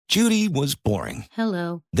Judy was boring.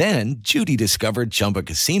 Hello. Then Judy discovered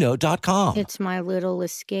ChumbaCasino.com. It's my little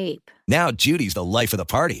escape. Now Judy's the life of the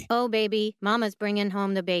party. Oh, baby, mama's bringing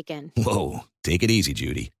home the bacon. Whoa, take it easy,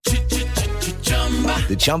 Judy.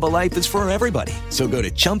 The Chumba life is for everybody. So go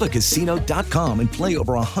to ChumbaCasino.com and play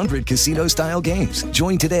over 100 casino-style games.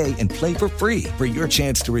 Join today and play for free for your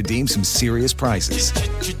chance to redeem some serious prizes.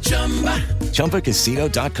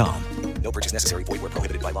 ChumbaCasino.com. No purchase necessary. Void where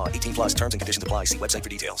prohibited by law. 18 plus terms and conditions apply. See website for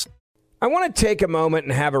details. I want to take a moment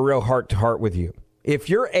and have a real heart-to-heart with you. If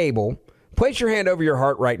you're able, place your hand over your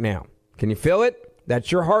heart right now. Can you feel it?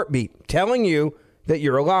 That's your heartbeat telling you that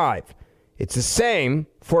you're alive. It's the same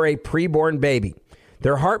for a preborn baby.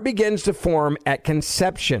 Their heart begins to form at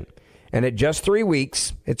conception, and at just 3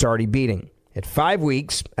 weeks, it's already beating. At 5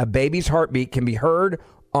 weeks, a baby's heartbeat can be heard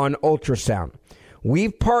on ultrasound.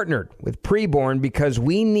 We've partnered with Preborn because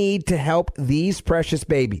we need to help these precious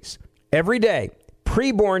babies. Every day,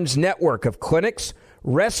 Preborn's network of clinics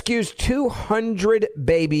rescues 200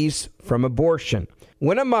 babies from abortion.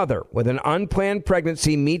 When a mother with an unplanned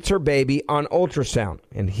pregnancy meets her baby on ultrasound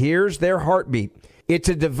and hears their heartbeat, it's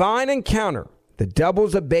a divine encounter that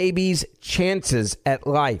doubles a baby's chances at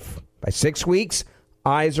life. By 6 weeks,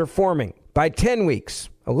 eyes are forming. By 10 weeks,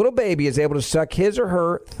 a little baby is able to suck his or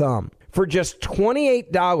her thumb. For just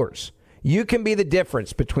 $28, you can be the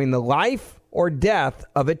difference between the life or death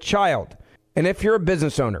of a child. And if you're a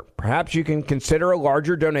business owner, perhaps you can consider a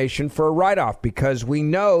larger donation for a write-off because we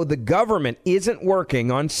know the government isn't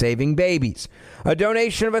working on saving babies. A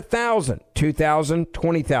donation of $1,000, $2,000,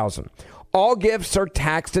 $20,000. All gifts are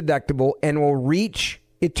tax deductible and will reach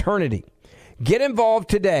eternity. Get involved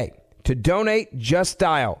today. To donate, just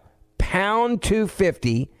dial pound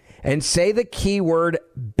 250 and say the keyword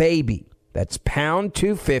baby. That's pound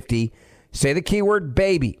 250. Say the keyword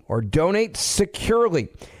baby or donate securely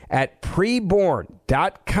at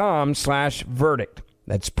preborn.com/verdict.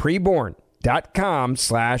 That's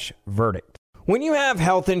preborn.com/verdict. When you have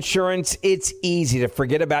health insurance, it's easy to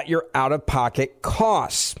forget about your out-of-pocket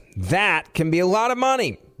costs. That can be a lot of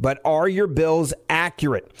money. But are your bills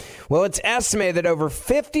accurate? Well, it's estimated that over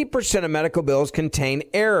 50% of medical bills contain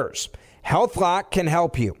errors. HealthLock can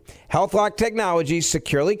help you. HealthLock technology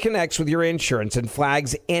securely connects with your insurance and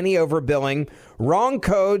flags any overbilling, wrong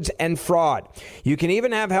codes, and fraud. You can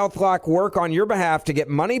even have HealthLock work on your behalf to get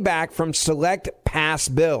money back from select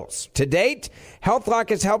past bills. To date, HealthLock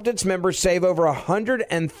has helped its members save over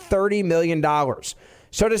 $130 million.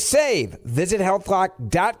 So to save, visit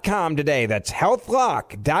healthlock.com today. That's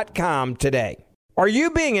healthlock.com today. Are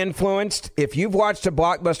you being influenced? If you've watched a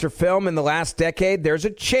blockbuster film in the last decade, there's a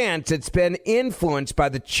chance it's been influenced by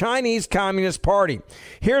the Chinese Communist Party.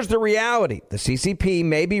 Here's the reality. The CCP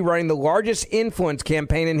may be running the largest influence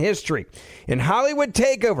campaign in history. In Hollywood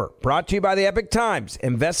Takeover, brought to you by the Epoch Times,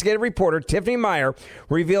 investigative reporter Tiffany Meyer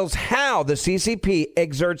reveals how the CCP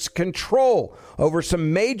exerts control over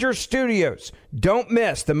some major studios. Don't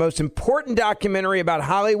miss the most important documentary about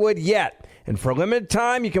Hollywood yet. And for a limited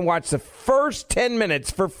time, you can watch the first 10 minutes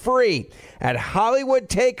for free at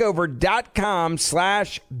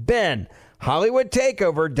HollywoodTakeover.com/Ben.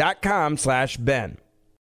 HollywoodTakeover.com/Ben.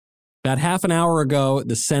 About half an hour ago,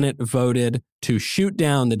 the Senate voted to shoot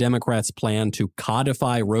down the Democrats' plan to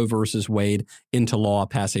codify Roe versus Wade into law,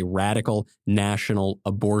 pass a radical national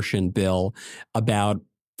abortion bill. About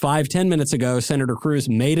 5-10 minutes ago, Senator Cruz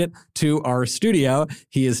made it to our studio.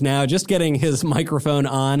 He is now just getting his microphone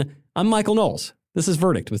on. I'm Michael Knowles. This is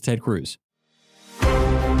Verdict with Ted Cruz.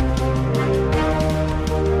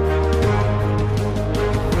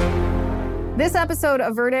 This episode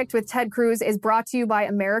of Verdict with Ted Cruz is brought to you by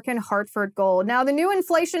American Hartford Gold. Now, the new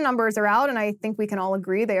inflation numbers are out, and I think we can all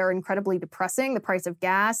agree they are incredibly depressing. The price of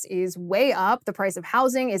gas is way up. The price of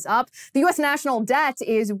housing is up. The U.S. national debt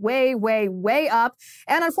is way, way, way up.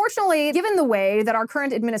 And unfortunately, given the way that our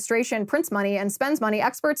current administration prints money and spends money,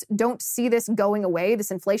 experts don't see this going away,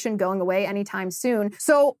 this inflation going away anytime soon.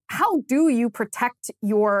 So how do you protect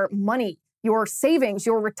your money, your savings,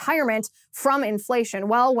 your retirement from inflation?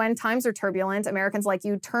 Well, when times are turbulent, Americans like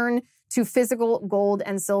you turn to physical gold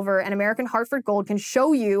and silver, and American Hartford Gold can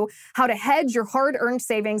show you how to hedge your hard-earned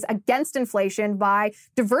savings against inflation by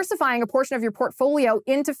diversifying a portion of your portfolio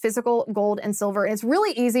into physical gold and silver. And it's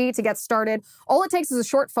really easy to get started. All it takes is a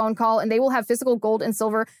short phone call, and they will have physical gold and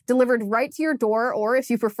silver delivered right to your door, or if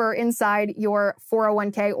you prefer, inside your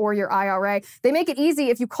 401k or your IRA. They make it easy.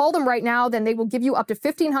 If you call them right now, then they will give you up to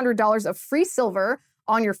 $1,500 of free silver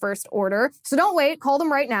on your first order. So don't wait. Call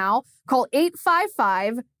them right now. Call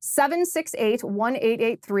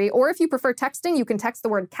 855-768-1883. Or if you prefer texting, you can text the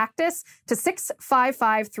word cactus to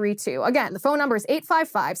 65532. Again, the phone number is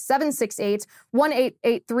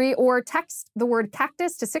 855-768-1883 or text the word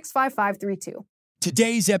cactus to 65532.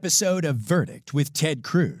 Today's episode of Verdict with Ted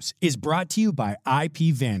Cruz is brought to you by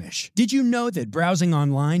IPVanish. Did you know that browsing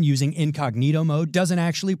online using incognito mode doesn't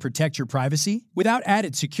actually protect your privacy? Without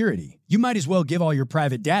added security, you might as well give all your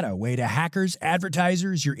private data away to hackers,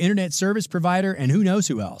 advertisers, your internet service provider, and who knows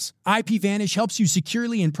who else. IPVanish helps you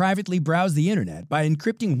securely and privately browse the internet by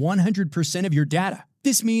encrypting 100% of your data.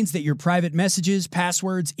 This means that your private messages,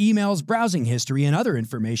 passwords, emails, browsing history, and other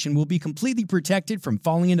information will be completely protected from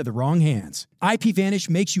falling into the wrong hands. IPVanish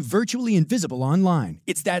makes you virtually invisible online.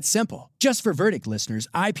 It's that simple. Just for Verdict listeners,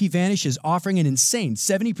 IPVanish is offering an insane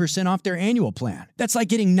 70% off their annual plan. That's like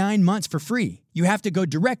getting 9 months for free. You have to go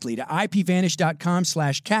directly to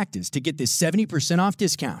ipvanish.com/cactus to get this 70% off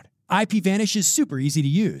discount. IPVanish is super easy to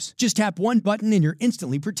use. Just tap one button and you're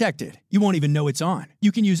instantly protected. You won't even know it's on.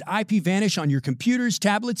 You can use IPVanish on your computers,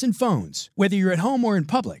 tablets, and phones. Whether you're at home or in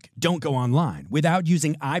public, don't go online without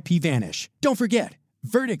using IPVanish. Don't forget,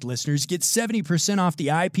 Verdict listeners get 70% off the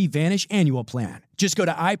IPVanish annual plan. Just go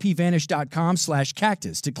to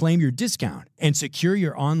ipvanish.com/cactus to claim your discount and secure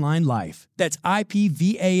your online life. That's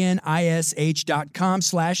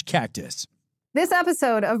ipvanish.com/cactus. This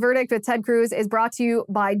episode of Verdict with Ted Cruz is brought to you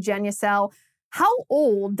by Genucel. How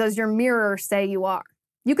old does your mirror say you are?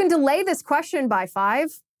 You can delay this question by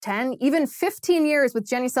 5, 10, even 15 years with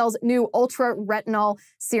Genucel's new Ultra Retinol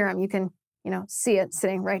Serum. You can, see it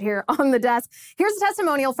sitting right here on the desk. Here's a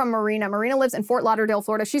testimonial from Marina. Marina lives in Fort Lauderdale,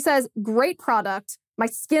 Florida. She says, great product. My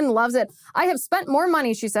skin loves it. I have spent more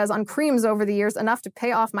money, she says, on creams over the years, enough to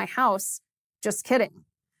pay off my house. Just kidding.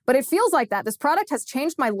 But it feels like that. This product has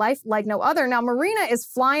changed my life like no other. Now, Marina is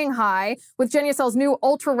flying high with Genucel's new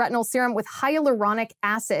Ultra Retinol Serum with hyaluronic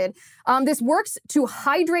acid. This works to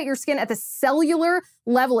hydrate your skin at the cellular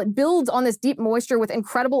level. It builds on this deep moisture with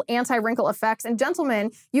incredible anti-wrinkle effects. And gentlemen,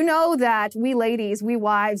 you know that we ladies, we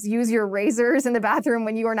wives, use your razors in the bathroom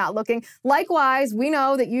when you are not looking. Likewise, we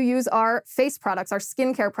know that you use our face products, our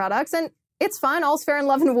skincare products, and it's fine. All's fair in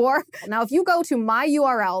love and war. Now, if you go to my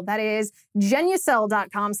URL, that is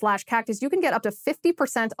Genucel.com/cactus, you can get up to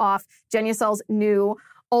 50% off Genucel's new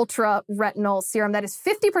Ultra Retinol Serum. That is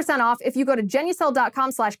 50% off if you go to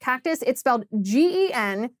Genucel.com/cactus. It's spelled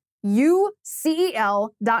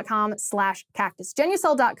GENUCEL.com/cactus.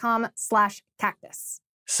 Genucel.com/cactus.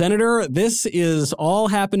 Senator, this is all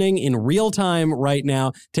happening in real time right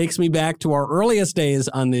now. Takes me back to our earliest days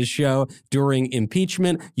on this show during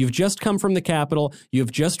impeachment. You've just come from the Capitol.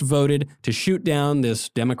 You've just voted to shoot down this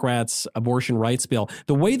Democrats' abortion rights bill.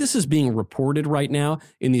 The way this is being reported right now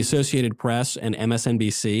in the Associated Press and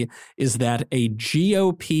MSNBC is that a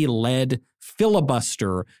GOP-led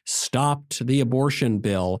filibuster stopped the abortion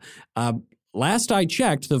bill. Last I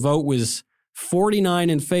checked, the vote was 49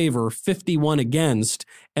 in favor, 51 against.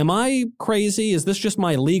 Am I crazy? Is this just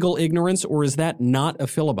my legal ignorance, or is that not a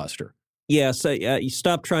filibuster? Yes, you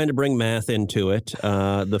stop trying to bring math into it.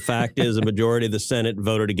 The fact is a majority of the Senate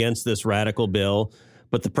voted against this radical bill,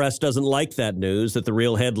 but the press doesn't like that news, that the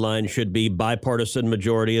real headline should be bipartisan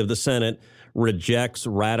majority of the Senate rejects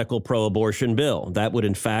radical pro-abortion bill. That would,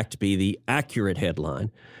 in fact, be the accurate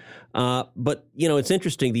headline. But, it's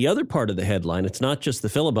interesting. The other part of the headline, it's not just the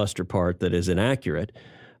filibuster part that is inaccurate,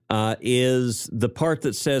 is the part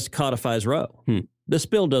that says codifies Roe. This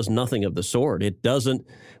bill does nothing of the sort. It doesn't.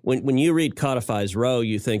 When you read codifies Roe,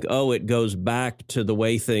 you think, it goes back to the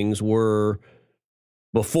way things were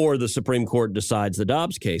before the Supreme Court decides the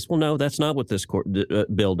Dobbs case. Well, no, that's not what this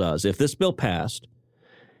bill does. If this bill passed,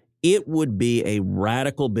 it would be a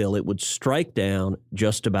radical bill. It would strike down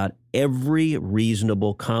just about every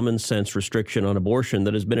reasonable common sense restriction on abortion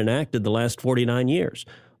that has been enacted the last 49 years.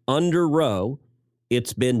 Under Roe,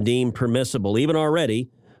 it's been deemed permissible, even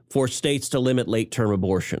already, for states to limit late-term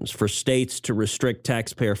abortions, for states to restrict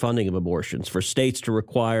taxpayer funding of abortions, for states to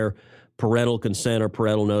require parental consent or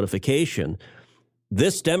parental notification.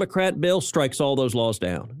 This Democrat bill strikes all those laws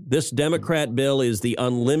down. This Democrat bill is the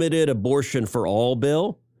unlimited abortion for all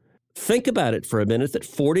bill. Think about it for a minute that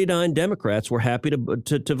 49 Democrats were happy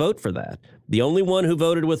to vote for that. The only one who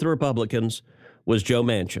voted with the Republicans was Joe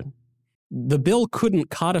Manchin. The bill couldn't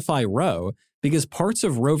codify Roe because parts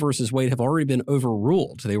of Roe versus Wade have already been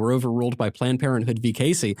overruled. They were overruled by Planned Parenthood v.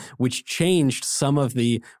 Casey, which changed some of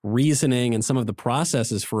the reasoning and some of the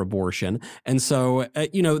processes for abortion. And so,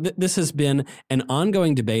 this has been an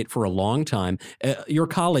ongoing debate for a long time. Your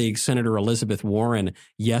colleague, Senator Elizabeth Warren,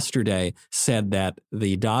 yesterday said that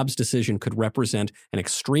the Dobbs decision could represent an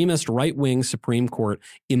extremist right-wing Supreme Court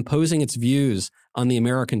imposing its views on the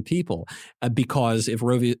American people, because if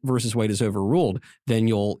Roe versus Wade is overruled, then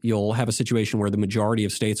you'll have a situation where the majority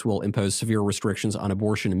of states will impose severe restrictions on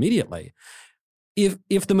abortion immediately.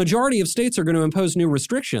 If the majority of states are going to impose new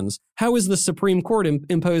restrictions, how is the Supreme Court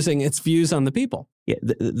imposing its views on the people? Yeah,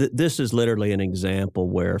 this is literally an example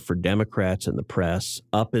where for Democrats and the press,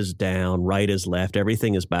 up is down, right is left,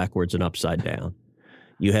 everything is backwards and upside down.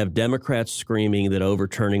 You have Democrats screaming that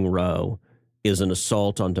overturning Roe is an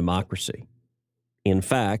assault on democracy. In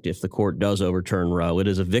fact, if the court does overturn Roe, it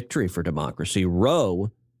is a victory for democracy.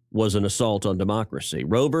 Roe was an assault on democracy.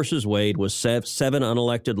 Roe versus Wade was seven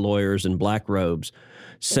unelected lawyers in black robes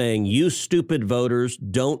saying, you stupid voters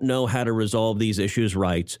don't know how to resolve these issues'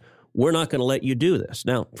 rights. We're not going to let you do this.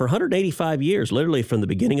 Now, for 185 years, literally from the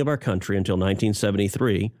beginning of our country until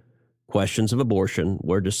 1973, questions of abortion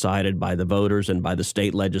were decided by the voters and by the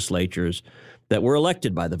state legislatures that were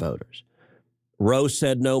elected by the voters. Roe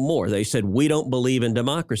said no more. They said, we don't believe in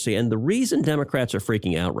democracy. And the reason Democrats are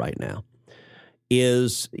freaking out right now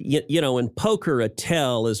is, in poker, a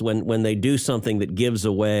tell is when they do something that gives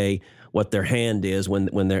away what their hand is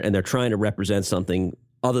when they're trying to represent something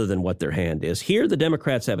other than what their hand is. Here, the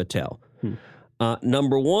Democrats have a tell.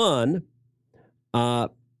 Number one,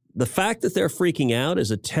 the fact that they're freaking out is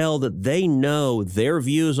a tell that they know their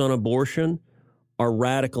views on abortion are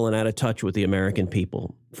radical and out of touch with the American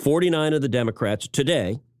people. 49 of the Democrats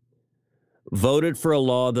today voted for a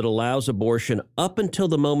law that allows abortion up until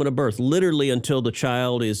the moment of birth, literally until the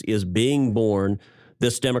child is being born.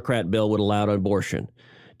 This Democrat bill would allow abortion.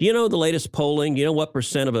 Do you know the latest polling? Do you know what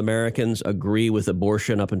percent of Americans agree with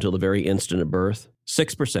abortion up until the very instant of birth?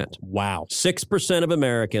 6%. Wow. 6% of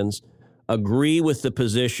Americans agree with the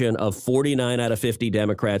position of 49 out of 50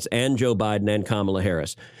 Democrats and Joe Biden and Kamala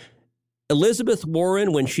Harris. Elizabeth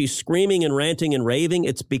Warren, when she's screaming and ranting and raving,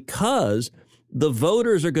 it's because the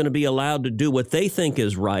voters are going to be allowed to do what they think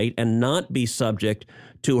is right and not be subject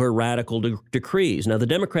to her radical decrees. Now, the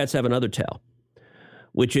Democrats have another tell,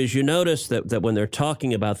 which is you notice that when they're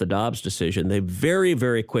talking about the Dobbs decision, they very,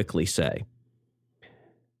 very quickly say,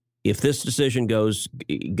 if this decision goes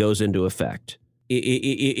into effect,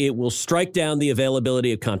 it will strike down the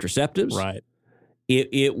availability of contraceptives. Right.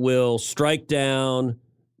 It will strike down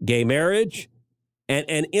gay marriage and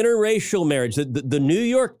interracial marriage. The New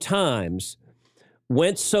York Times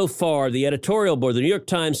went so far, the editorial board, the New York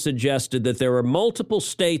Times suggested that there were multiple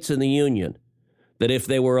states in the union that if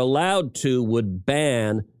they were allowed to would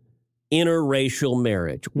ban interracial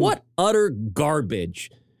marriage. What utter garbage.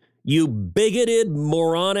 You bigoted,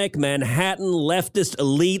 moronic, Manhattan leftist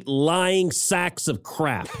elite lying sacks of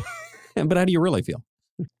crap. But how do you really feel?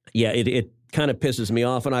 Yeah, it kind of pisses me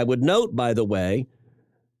off. And I would note, by the way,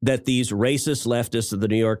 that these racist leftists of the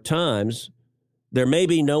New York Times, there may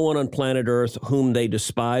be no one on planet Earth whom they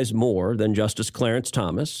despise more than Justice Clarence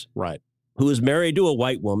Thomas. Right. Who is married to a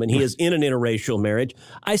white woman. He is in an interracial marriage.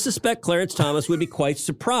 I suspect Clarence Thomas would be quite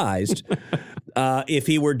surprised if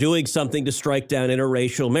he were doing something to strike down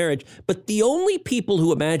interracial marriage. But the only people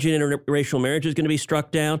who imagine interracial marriage is going to be struck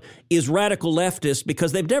down is radical leftists,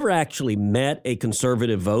 because they've never actually met a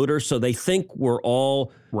conservative voter, so they think we're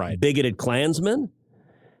all bigoted Klansmen.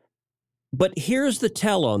 But here's the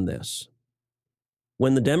tell on this.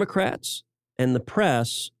 When the Democrats and the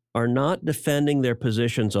press are not defending their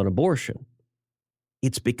positions on abortion,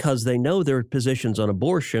 it's because they know their positions on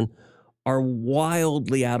abortion are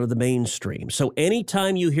wildly out of the mainstream. So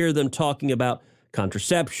anytime you hear them talking about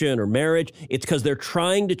contraception or marriage, it's because they're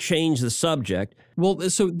trying to change the subject. Well,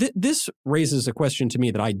 so this raises a question to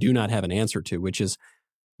me that I do not have an answer to, which is,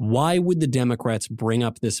 why would the Democrats bring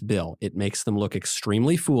up this bill? It makes them look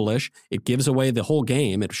extremely foolish. It gives away the whole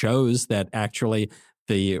game. It shows that actually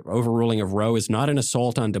the overruling of Roe is not an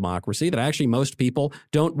assault on democracy, that actually most people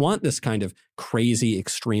don't want this kind of crazy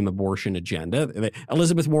extreme abortion agenda.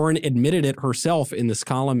 Elizabeth Warren admitted it herself in this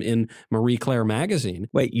column in Marie Claire magazine.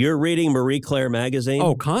 Wait, you're reading Marie Claire magazine?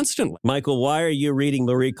 Oh, constantly. Michael, why are you reading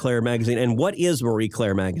Marie Claire magazine? And what is Marie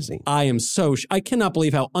Claire magazine? I cannot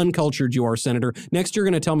believe how uncultured you are, Senator. Next, you're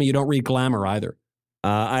going to tell me you don't read Glamour either.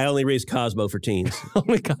 I only read Cosmo for teens.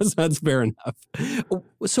 Only because that's fair enough.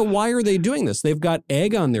 So why are they doing this? They've got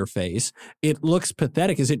egg on their face. It looks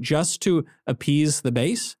pathetic. Is it just to appease the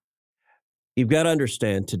base? You've got to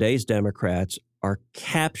understand, today's Democrats are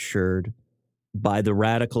captured by the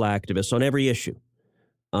radical activists on every issue.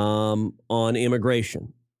 On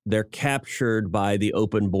immigration, they're captured by the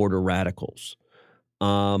open border radicals.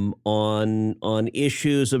 On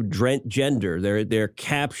issues of gender, they're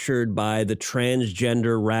captured by the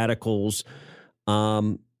transgender radicals.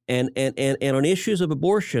 And on issues of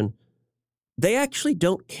abortion, they actually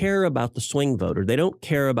don't care about the swing voter. They don't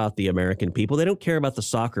care about the American people. They don't care about the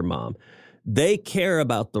soccer mom. They care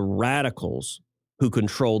about the radicals who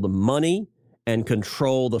control the money and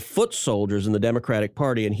control the foot soldiers in the Democratic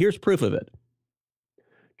Party. And here's proof of it.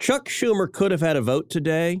 Chuck Schumer could have had a vote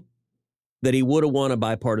today that he would have won a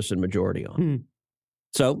bipartisan majority on.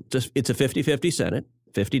 So it's a 50-50 Senate,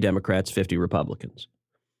 50 Democrats, 50 Republicans.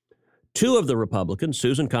 Two of the Republicans,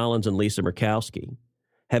 Susan Collins and Lisa Murkowski,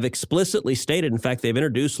 have explicitly stated, in fact, they've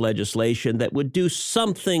introduced legislation that would do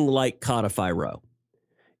something like codify Roe.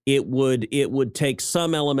 It would take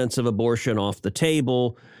some elements of abortion off the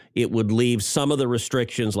table. It would leave some of the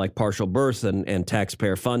restrictions like partial birth and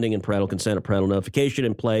taxpayer funding and parental consent and parental notification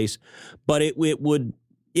in place. But it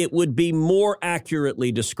would be more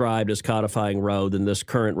accurately described as codifying Roe than this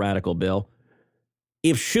current radical bill.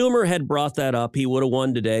 If Schumer had brought that up, he would have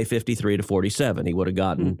won today 53-47. He would have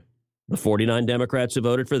gotten the 49 Democrats who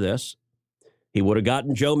voted for this. He would have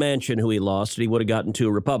gotten Joe Manchin, who he lost, and he would have gotten 2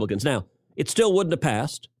 Republicans. Now, it still wouldn't have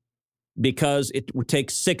passed because it would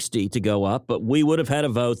take 60 to go up, but we would have had a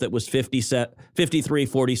vote that was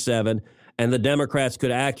 53-47, and the Democrats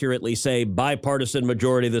could accurately say bipartisan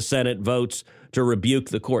majority of the Senate votes to rebuke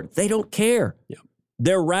the court. They don't care. Yeah.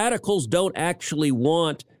 Their radicals don't actually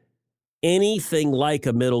want anything like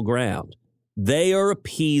a middle ground. They are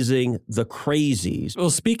appeasing the crazies. Well,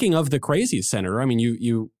 speaking of the crazies, Senator, I mean,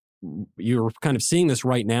 you're kind of seeing this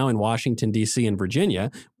right now in Washington, D.C. and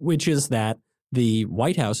Virginia, which is that the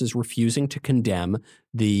White House is refusing to condemn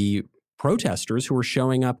the protesters who are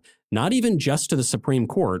showing up not even just to the Supreme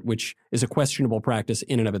Court, which is a questionable practice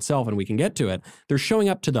in and of itself, and we can get to it. They're showing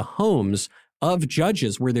up to the homes of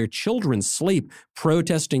judges where their children sleep,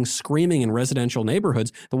 protesting, screaming in residential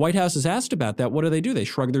neighborhoods. The White House is asked about that. What do? They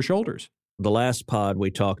shrug their shoulders. The last pod,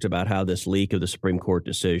 we talked about how this leak of the Supreme Court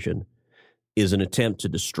decision is an attempt to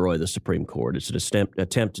destroy the Supreme Court. It's an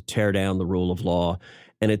attempt to tear down the rule of law.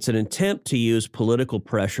 And it's an attempt to use political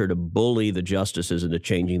pressure to bully the justices into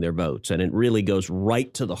changing their votes. And it really goes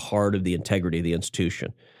right to the heart of the integrity of the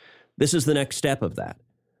institution. This is the next step of that,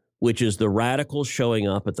 which is the radicals showing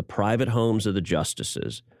up at the private homes of the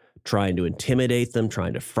justices, trying to intimidate them,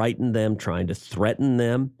 trying to frighten them, trying to threaten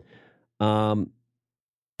them.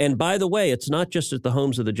 And by the way, it's not just at the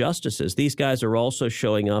homes of the justices. These guys are also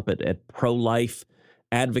showing up at pro-life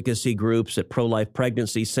advocacy groups, at pro-life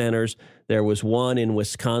pregnancy centers. There was one in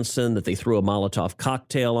Wisconsin that they threw a Molotov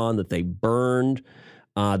cocktail on, that they burned,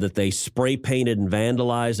 that they spray painted and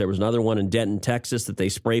vandalized. There was another one in Denton, Texas, that they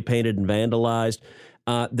spray painted and vandalized.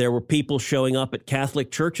 There were people showing up at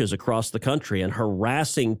Catholic churches across the country and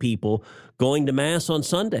harassing people going to Mass on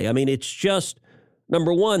Sunday. I mean, it's just,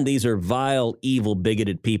 number one, these are vile, evil,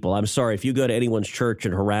 bigoted people. I'm sorry, if you go to anyone's church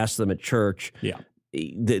and harass them at church,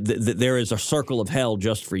 there is a circle of hell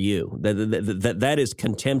just for you. That is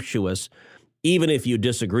contemptuous. Even if you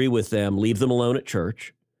disagree with them, leave them alone at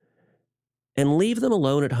church and leave them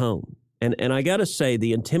alone at home. And I got to say,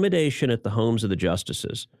 the intimidation at the homes of the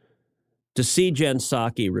justices, to see Jen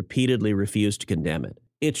Psaki repeatedly refuse to condemn it.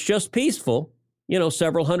 It's just peaceful. You know,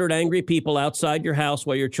 several hundred angry people outside your house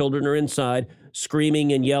while your children are inside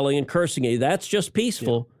screaming and yelling and cursing at you. That's just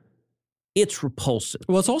peaceful. Yeah. It's repulsive.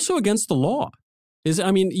 Well, it's also against the law.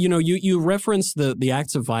 You reference the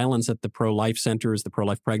acts of violence at the pro-life centers, the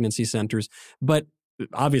pro-life pregnancy centers, but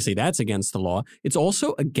obviously that's against the law. It's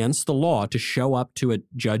also against the law to show up to a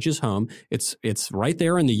judge's home. It's right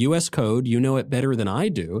there in the U.S. Code. You know it better than I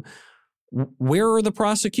do. Where are the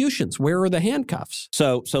prosecutions? Where are the handcuffs?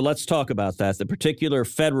 So let's talk about that. The particular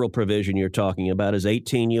federal provision you're talking about is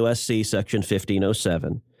 18 U.S.C. Section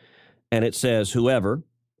 1507. And it says, whoever,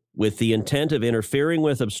 with the intent of interfering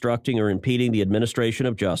with, obstructing, or impeding the administration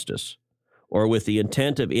of justice, or with the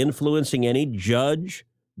intent of influencing any judge,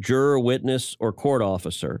 juror, witness, or court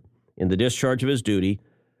officer in the discharge of his duty,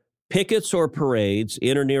 pickets or parades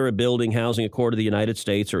in or near a building housing a court of the United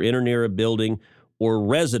States, or in or near a building or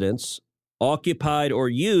residence occupied or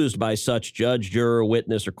used by such judge, juror,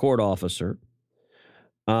 witness, or court officer,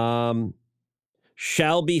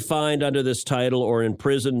 shall be fined under this title or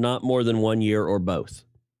imprisoned not more than 1 year or both.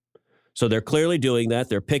 So they're clearly doing that.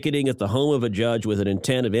 They're picketing at the home of a judge with an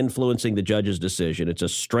intent of influencing the judge's decision. It's a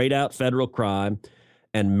straight-out federal crime,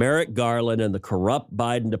 and Merrick Garland and the corrupt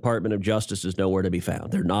Biden Department of Justice is nowhere to be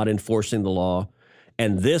found. They're not enforcing the law,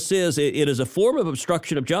 And it is a form of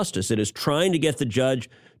obstruction of justice. It is trying to get the judge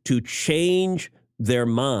to change their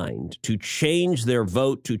mind, to change their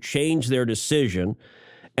vote, to change their decision.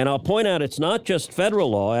 And I'll point out it's not just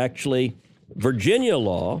federal law. Actually, Virginia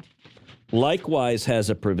law likewise has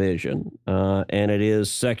a provision, and it is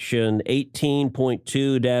Section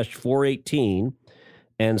 18.2-418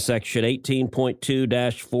 and Section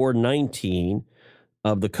 18.2-419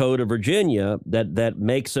 of the Code of Virginia that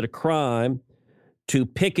makes it a crime to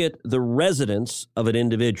picket the residence of an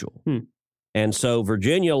individual. And so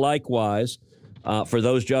Virginia, likewise, for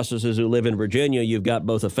those justices who live in Virginia, you've got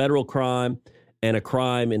both a federal crime and a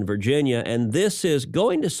crime in Virginia. And this is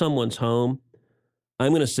going to someone's home,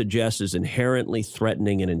 I'm going to suggest, is inherently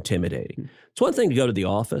threatening and intimidating. It's one thing to go to the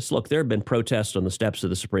office. Look, there have been protests on the steps of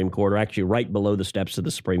the Supreme Court, or actually right below the steps of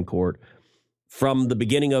the Supreme Court, from the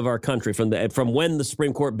beginning of our country, from when the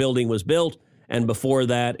Supreme Court building was built and before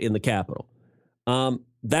that in the Capitol.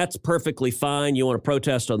 That's perfectly fine. You want to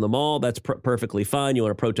protest on the mall? That's perfectly fine. You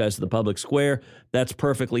want to protest in the public square? That's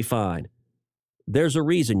perfectly fine. There's a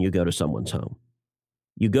reason you go to someone's home.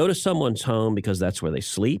 You go to someone's home because that's where they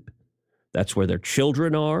sleep. That's where their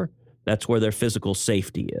children are. That's where their physical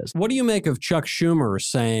safety is. What do you make of Chuck Schumer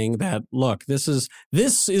saying that, look, this is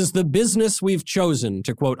the business we've chosen,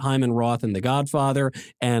 to quote Hyman Roth in The Godfather?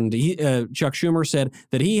 And Chuck Schumer said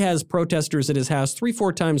that he has protesters at his house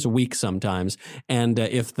 3-4 times a week sometimes. And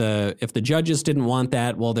if the judges didn't want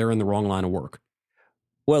that, well, they're in the wrong line of work.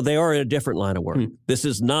 Well, they are in a different line of work. This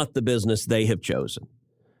is not the business they have chosen.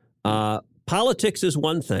 Politics is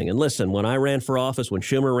one thing. And listen, when I ran for office, when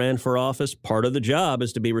Schumer ran for office, part of the job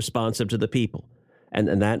is to be responsive to the people.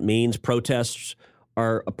 And that means protests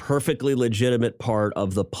are a perfectly legitimate part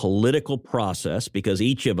of the political process, because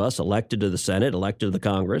each of us, elected to the Senate, elected to the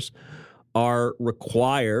Congress, are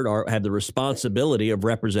required or have the responsibility of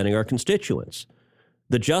representing our constituents.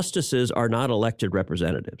 The justices are not elected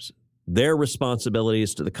representatives. Their responsibility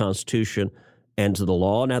is to the Constitution and to the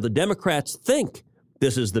law. Now, the Democrats think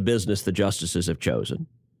this is the business the justices have chosen.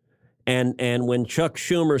 And when Chuck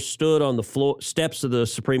Schumer stood on the steps of the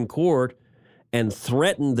Supreme Court and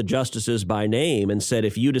threatened the justices by name and said,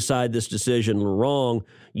 if you decide this decision wrong,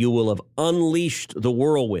 you will have unleashed the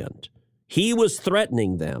whirlwind, he was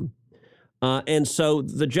threatening them. And so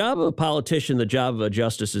the job of a politician, the job of a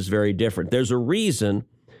justice is very different. There's a reason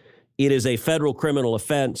it is a federal criminal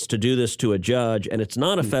offense to do this to a judge, and it's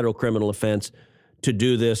not a federal criminal offense to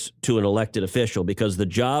do this to an elected official, because the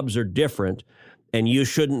jobs are different, and you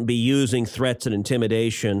shouldn't be using threats and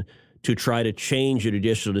intimidation to try to change a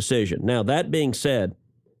judicial decision. Now, that being said,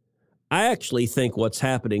 I actually think what's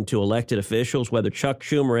happening to elected officials, whether Chuck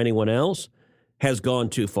Schumer or anyone else, has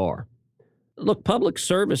gone too far. Look, public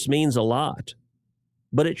service means a lot,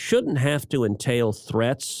 but it shouldn't have to entail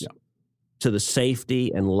threats to the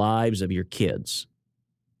safety and lives of your kids.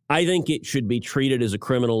 I think it should be treated as a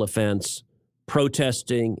criminal offense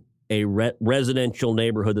protesting a residential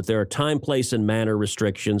neighborhood, that there are time, place, and manner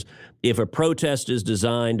restrictions. If a protest is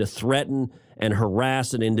designed to threaten and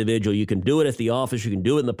harass an individual, you can do it at the office, you can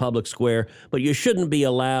do it in the public square, but you shouldn't be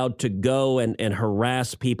allowed to go and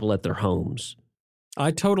harass people at their homes.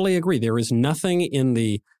 I totally agree. There is nothing in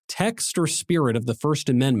the text or spirit of the First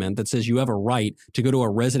Amendment that says you have a right to go to a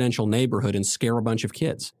residential neighborhood and scare a bunch of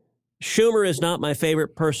kids. Schumer is not my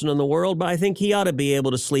favorite person in the world, but I think he ought to be able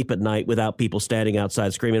to sleep at night without people standing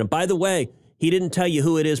outside screaming. And by the way, he didn't tell you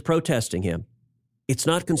who it is protesting him. It's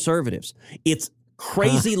not conservatives. It's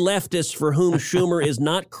crazy leftists for whom Schumer is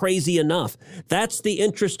not crazy enough. That's the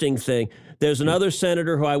interesting thing. There's another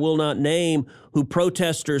senator who I will not name who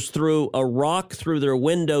protesters threw a rock through their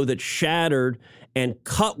window that shattered and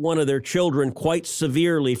cut one of their children quite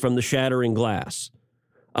severely from the shattering glass.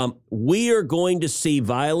 We are going to see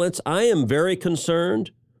violence. I am very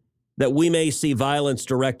concerned that we may see violence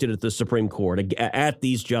directed at the Supreme Court, at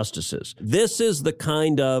these justices. This is the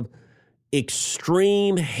kind of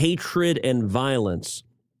extreme hatred and violence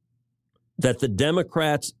that the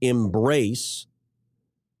Democrats embrace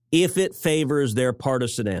if it favors their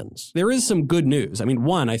partisan ends. There is some good news. I mean,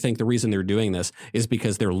 one, I think the reason they're doing this is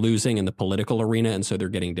because they're losing in the political arena, and so they're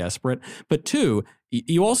getting desperate. But two,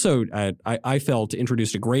 you also, I felt,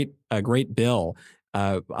 introduced a great bill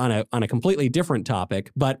on a completely different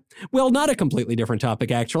topic, but, well, not a completely different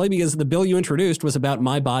topic, actually, because the bill you introduced was about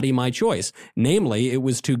my body, my choice. Namely, it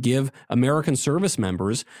was to give American service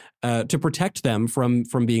members, to protect them from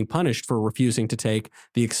being punished for refusing to take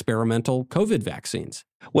the experimental COVID vaccines.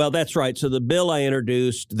 Well, that's right. So the bill I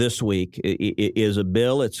introduced this week is a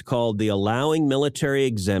bill. It's called the Allowing Military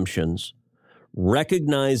Exemptions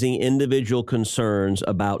recognizing individual concerns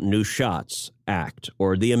about New Shots Act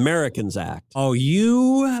or the Americans Act. Oh,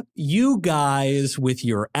 you guys with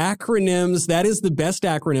your acronyms. That is the best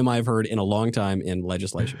acronym I've heard in a long time in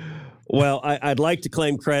legislation. Well, I'd like to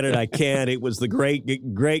claim credit. I can't. It was the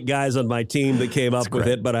great guys on my team that came up with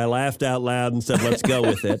it, but I laughed out loud and said, let's go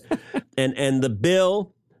with it. And the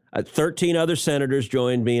bill, 13 other senators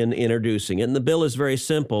joined me in introducing it. And the bill is very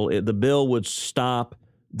simple. The bill would stop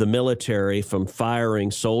the military from firing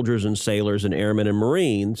soldiers and sailors and airmen and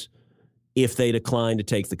Marines if they decline to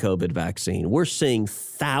take the COVID vaccine. We're seeing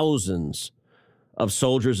thousands of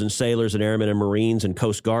soldiers and sailors and airmen and Marines and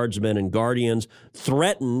Coast Guardsmen and Guardians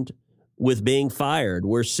threatened with being fired.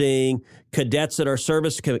 We're seeing cadets at our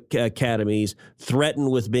service academies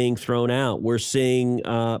threatened with being thrown out. We're seeing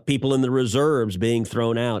people in the reserves being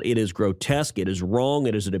thrown out. It is grotesque. It is wrong.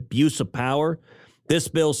 It is an abuse of power. This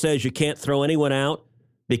bill says you can't throw anyone out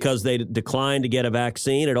because they declined to get a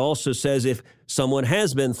vaccine. It also says if someone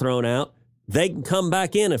has been thrown out, they can come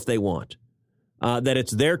back in if they want. That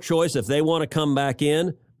it's their choice. If they want to come back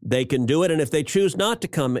in, they can do it. And if they choose not to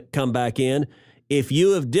come back in, if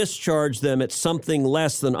you have discharged them at something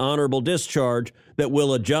less than honorable discharge, that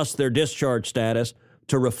will adjust their discharge status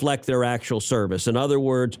to reflect their actual service. In other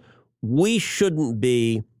words, we shouldn't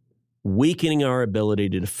be weakening our ability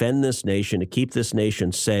to defend this nation, to keep this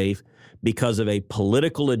nation safe because of a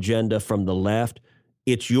political agenda from the left.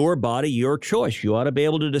 It's your body, your choice. You ought to be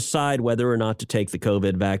able to decide whether or not to take the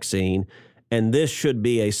COVID vaccine. And this should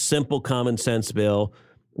be a simple common sense bill,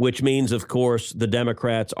 which means, of course, the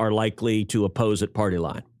Democrats are likely to oppose it party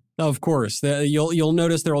line. Of course. You'll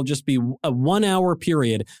notice there will just be a 1 hour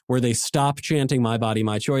period where they stop chanting "My body,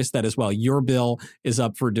 my choice." That is while your bill is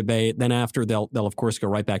up for debate. Then after, they'll of course go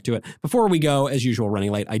right back to it. Before we go, as usual,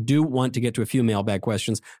 running late, I do want to get to a few mailbag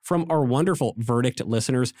questions from our wonderful Verdict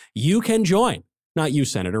listeners. You can join. Not you,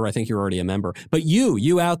 Senator. I think you're already a member. But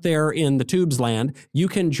you out there in the tubes land, you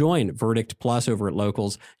can join Verdict Plus over at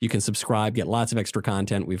Locals. You can subscribe, get lots of extra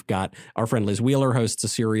content. We've got our friend Liz Wheeler hosts a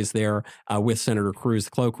series there with Senator Cruz,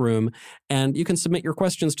 the Cloakroom. And you can submit your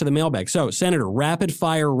questions to the mailbag. So, Senator, rapid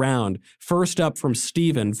fire round. First up from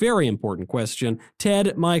Stephen. Very important question.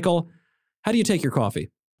 Ted, Michael, how do you take your coffee?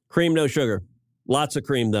 Cream, no sugar. Lots of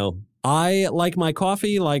cream, though. I like my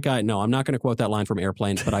coffee no, I'm not going to quote that line from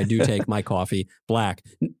Airplane, but I do take my coffee black.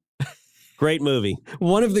 Great movie.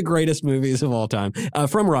 One of the greatest movies of all time.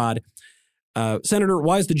 From Rod, Senator,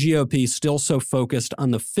 why is the GOP still so focused on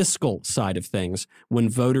the fiscal side of things when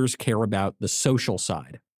voters care about the social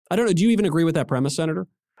side? I don't know. Do you even agree with that premise, Senator?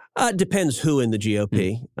 Depends who in the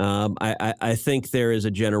GOP. I think there is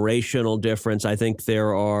a generational difference. I think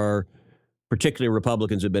there are particularly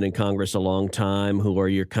Republicans who've been in Congress a long time, who are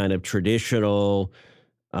your kind of traditional,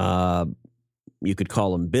 you could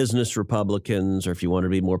call them business Republicans, or if you want to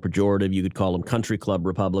be more pejorative, you could call them country club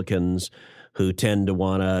Republicans, who tend to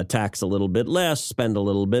want to tax a little bit less, spend a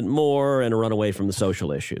little bit more, and run away from the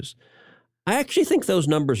social issues. I actually think those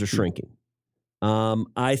numbers are shrinking.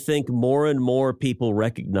 I think more and more people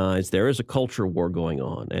recognize there is a culture war going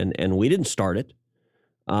on, and we didn't start it.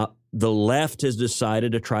 The left has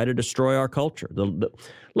decided to try to destroy our culture.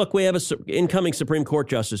 Look, we have an incoming Supreme Court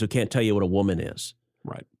justice who can't tell you what a woman is.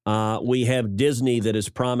 Right. We have Disney that has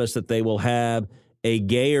promised that they will have a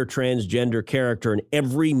gay or transgender character in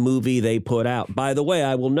every movie they put out. By the way,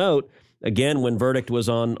 I will note, again, when Verdict was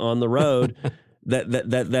on the road,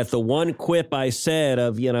 that the one quip I said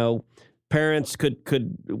of, parents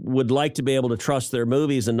would like to be able to trust their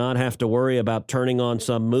movies and not have to worry about turning on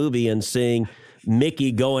some movie and seeing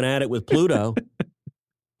Mickey going at it with Pluto.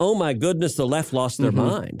 Oh, my goodness, the left lost their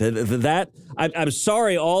mind. I'm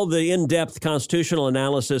sorry, all the in-depth constitutional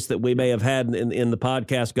analysis that we may have had in the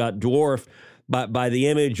podcast got dwarfed by the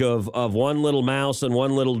image of one little mouse and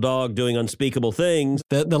one little dog doing unspeakable things.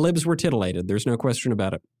 The libs were titillated. There's no question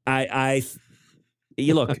about it.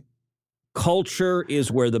 Look, culture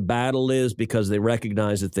is where the battle is because they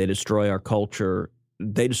recognize that they destroy our culture.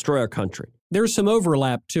 They destroy our country. There's some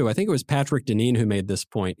overlap, too. I think it was Patrick Deneen who made this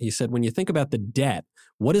point. He said, when you think about the debt,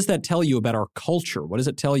 what does that tell you about our culture? What does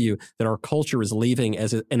it tell you that our culture is leaving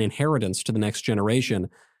as an inheritance to the next generation?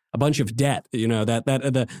 A bunch of debt,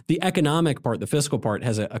 the economic part, the fiscal part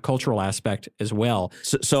has a cultural aspect as well.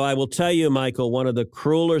 So I will tell you, Michael, one of the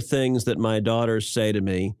crueler things that my daughters say to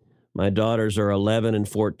me, my daughters are 11 and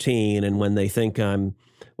 14, and when they think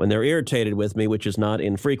when they're irritated with me, which is not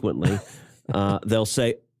infrequently, they'll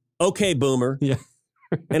say, "Okay, boomer." Yeah.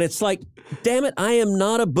 And it's like, damn it, I am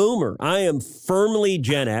not a boomer. I am firmly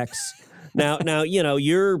Gen X. Now,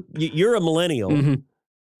 you're a millennial.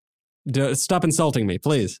 Mm-hmm. Stop insulting me,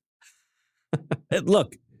 please.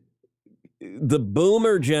 Look, The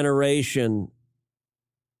boomer generation,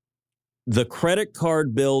 the credit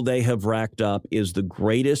card bill they have racked up is the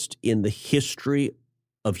greatest in the history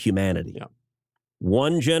of humanity. Yeah.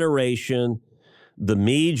 One generation, the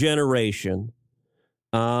me generation,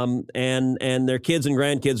 and their kids and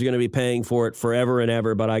grandkids are going to be paying for it forever and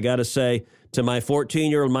ever. But I got to say to my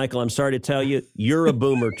 14-year-old Michael, I'm sorry to tell you, you're a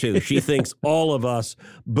boomer too. She thinks all of us,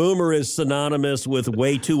 boomer is synonymous with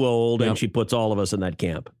way too old, and she puts all of us in that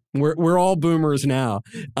camp. We're all boomers now.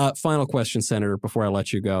 Final question, Senator, before I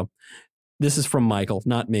let you go. This is from Michael,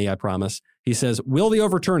 not me, I promise. He says, will the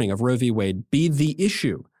overturning of Roe v. Wade be the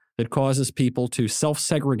issue that causes people to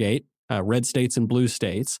self-segregate, red states and blue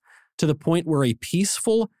states, to the point where a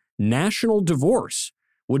peaceful national divorce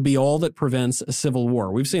would be all that prevents a civil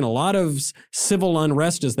war? We've seen a lot of civil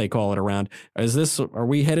unrest, as they call it, around. Are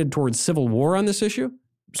we headed towards civil war on this issue?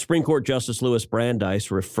 Supreme Court Justice Louis Brandeis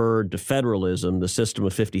referred to federalism, the system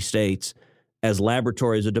of 50 states, as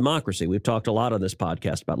laboratories of democracy. We've talked a lot on this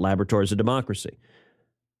podcast about laboratories of democracy.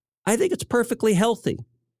 I think it's perfectly healthy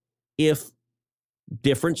if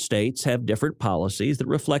different states have different policies that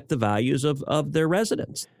reflect the values of their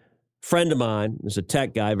residents. Friend of mine is a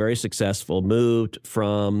tech guy, very successful, moved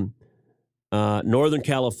from Northern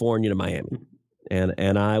California to Miami.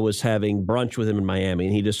 And I was having brunch with him in Miami,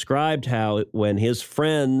 and he described how when his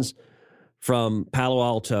friends from Palo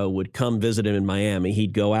Alto would come visit him in Miami,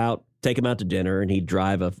 he'd go out, take him out to dinner, and he'd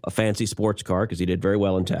drive a fancy sports car because he did very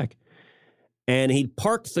well in tech. And he'd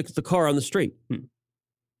park the car on the street.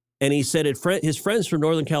 And he said his friends from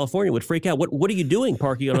Northern California would freak out. What are you doing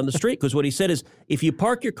parking it on the street? Because what he said is, if you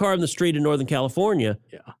park your car on the street in Northern California,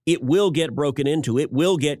 it will get broken into. It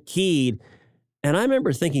will get keyed. And I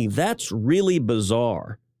remember thinking, that's really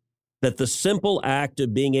bizarre, that the simple act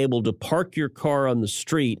of being able to park your car on the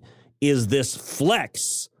street is this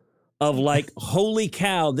flex of like, holy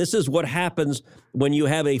cow, this is what happens when you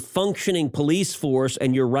have a functioning police force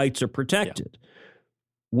and your rights are protected. Yeah.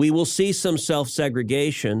 We will see some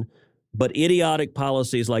self-segregation, but idiotic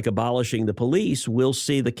policies like abolishing the police will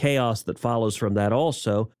see the chaos that follows from that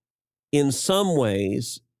also. In some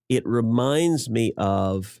ways, it reminds me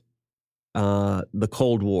of the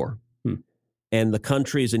Cold War and the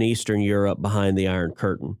countries in Eastern Europe behind the Iron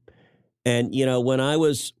Curtain. And, you know, when I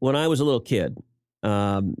was a little kid in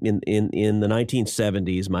the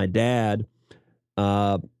 1970s, my dad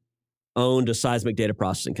owned a seismic data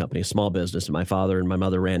processing company, a small business, and my father and my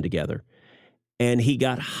mother ran together. And he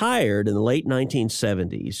got hired in the late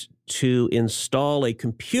 1970s to install a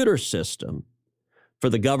computer system for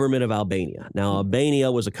the government of Albania. Now,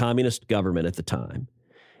 Albania was a communist government at the time.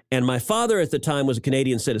 And my father at the time was a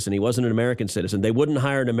Canadian citizen. He wasn't an American citizen. They wouldn't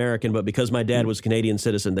hire an American, but because my dad was a Canadian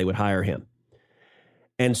citizen, they would hire him.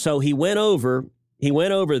 And so he went over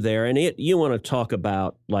there, and you want to talk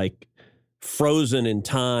about like frozen in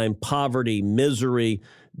time, poverty, misery,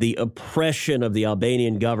 the oppression of the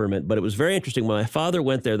Albanian government. But it was very interesting. When my father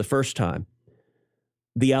went there the first time,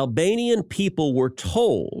 the Albanian people were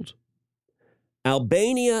told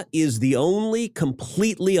Albania is the only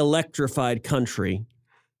completely electrified country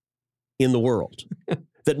in the world.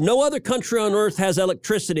 That no other country on earth has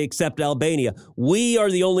electricity except Albania. We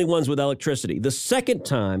are the only ones with electricity. The second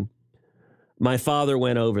time my father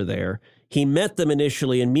went over there, he met them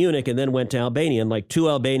initially in Munich and then went to Albania. And like two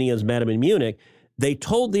Albanians met him in Munich. They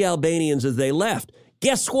told the Albanians as they left,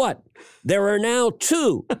 guess what? There are now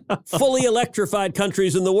two fully electrified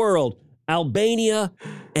countries in the world, Albania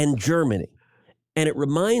and Germany. And it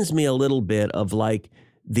reminds me a little bit of like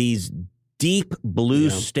these deep blue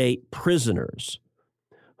state prisoners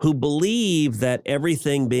who believe that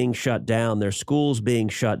everything being shut down, their schools being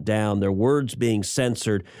shut down, their words being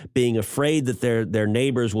censored, being afraid that their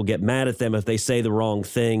neighbors will get mad at them if they say the wrong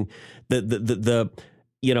thing, the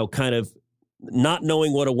kind of not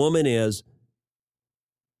knowing what a woman is.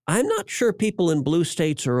 I'm not sure people in blue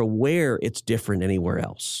states are aware it's different anywhere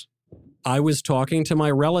else. I was talking to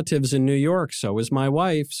my relatives in New York. So was my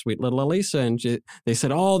wife, sweet little Elisa. And they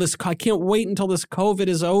said, I can't wait until this COVID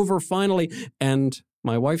is over finally. And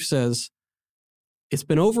my wife says, it's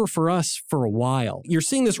been over for us for a while. You're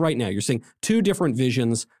seeing this right now. You're seeing two different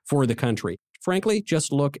visions for the country. Frankly,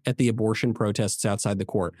 just look at the abortion protests outside the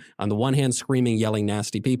court. On the one hand, screaming, yelling,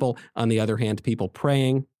 nasty people. On the other hand, people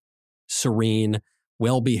praying, serene,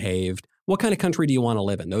 well-behaved. What kind of country do you want to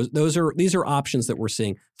live in? These are options that we're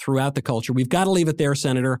seeing throughout the culture. We've got to leave it there,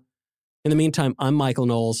 Senator. In the meantime, I'm Michael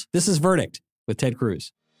Knowles. This is Verdict with Ted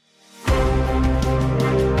Cruz.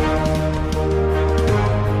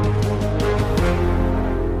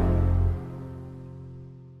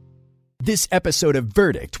 This episode of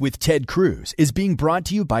Verdict with Ted Cruz is being brought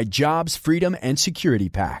to you by Jobs, Freedom, and Security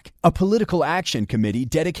PAC, a political action committee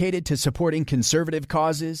dedicated to supporting conservative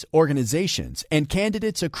causes, organizations, and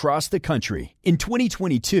candidates across the country. In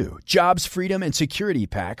 2022, Jobs, Freedom, and Security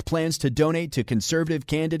PAC plans to donate to conservative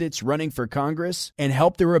candidates running for Congress and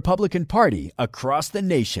help the Republican Party across the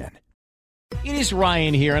nation. It is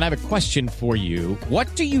Ryan here, and I have a question for you.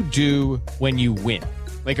 What do you do when you win?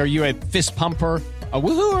 Like, are you a fist pumper, a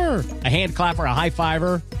woohooer, a hand clapper, a high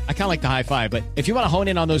fiver? I kind of like the high five, but if you want to hone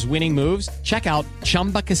in on those winning moves, check out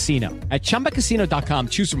Chumba Casino. At ChumbaCasino.com,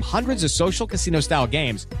 choose from hundreds of social casino-style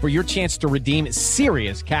games for your chance to redeem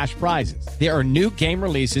serious cash prizes. There are new game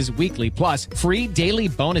releases weekly, plus free daily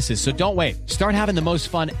bonuses, so don't wait. Start having the most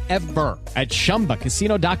fun ever at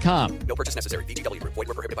ChumbaCasino.com. No purchase necessary. VGW Group. Void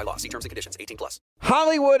where prohibited by law. See terms and conditions. 18+.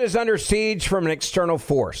 Hollywood is under siege from an external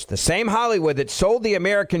force. The same Hollywood that sold the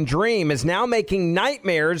American dream is now making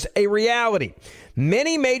nightmares a reality.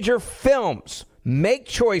 Many major films make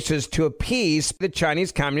choices to appease the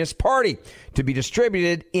Chinese Communist Party to be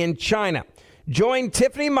distributed in China. Join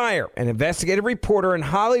Tiffany Meyer, an investigative reporter in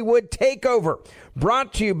Hollywood Takeover,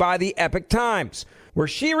 brought to you by the Epoch Times, where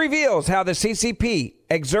she reveals how the CCP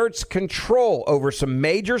exerts control over some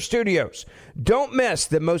major studios. Don't miss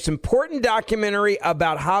the most important documentary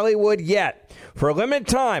about Hollywood yet. For a limited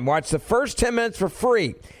time, watch the first 10 minutes for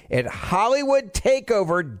free at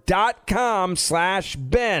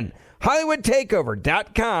HollywoodTakeover.com/Ben.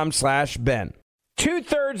 HollywoodTakeover.com/Ben.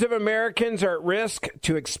 2/3 of Americans are at risk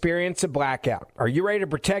to experience a blackout. Are you ready to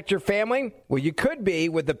protect your family? Well, you could be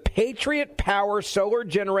with the Patriot Power Solar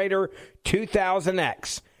Generator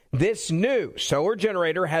 2000X. This new solar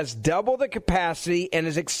generator has double the capacity and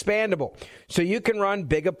is expandable, so you can run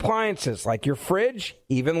big appliances like your fridge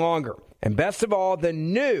even longer. And best of all, the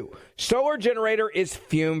new solar generator is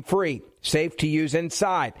fume-free, safe to use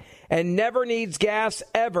inside, and never needs gas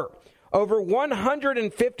ever. Over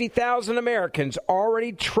 150,000 Americans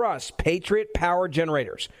already trust Patriot Power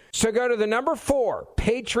Generators. So go to the number 4,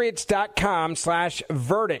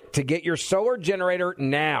 patriots.com/verdict to get your solar generator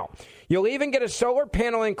now. You'll even get a solar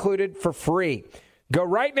panel included for free. Go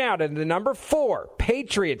right now to the number 4,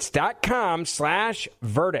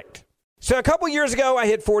 patriots.com/verdict. So a couple years ago, I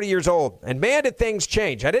hit 40 years old, and man, did things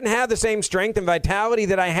change. I didn't have the same strength and vitality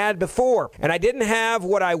that I had before, and I didn't have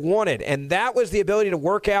what I wanted, and that was the ability to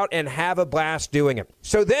work out and have a blast doing it.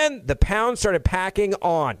 So then the pounds started packing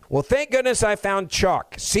on. Well, thank goodness I found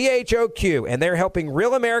Chalk, CHOQ, and they're helping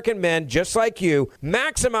real American men just like you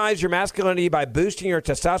maximize your masculinity by boosting your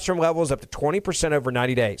testosterone levels up to 20% over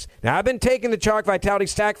 90 days. Now, I've been taking the Chalk Vitality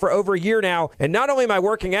Stack for over a year now, and not only am I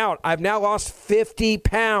working out, I've now lost 50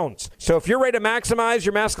 pounds. So if you're ready to maximize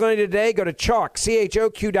your masculinity today, go to Chalk,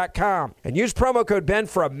 CHOQ.com, and use promo code Ben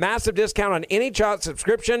for a massive discount on any Chalk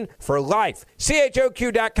subscription for life.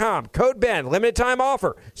 CHOQ.com, code Ben, limited time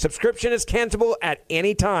offer. Subscription is cancelable at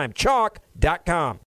any time. Chalk.com.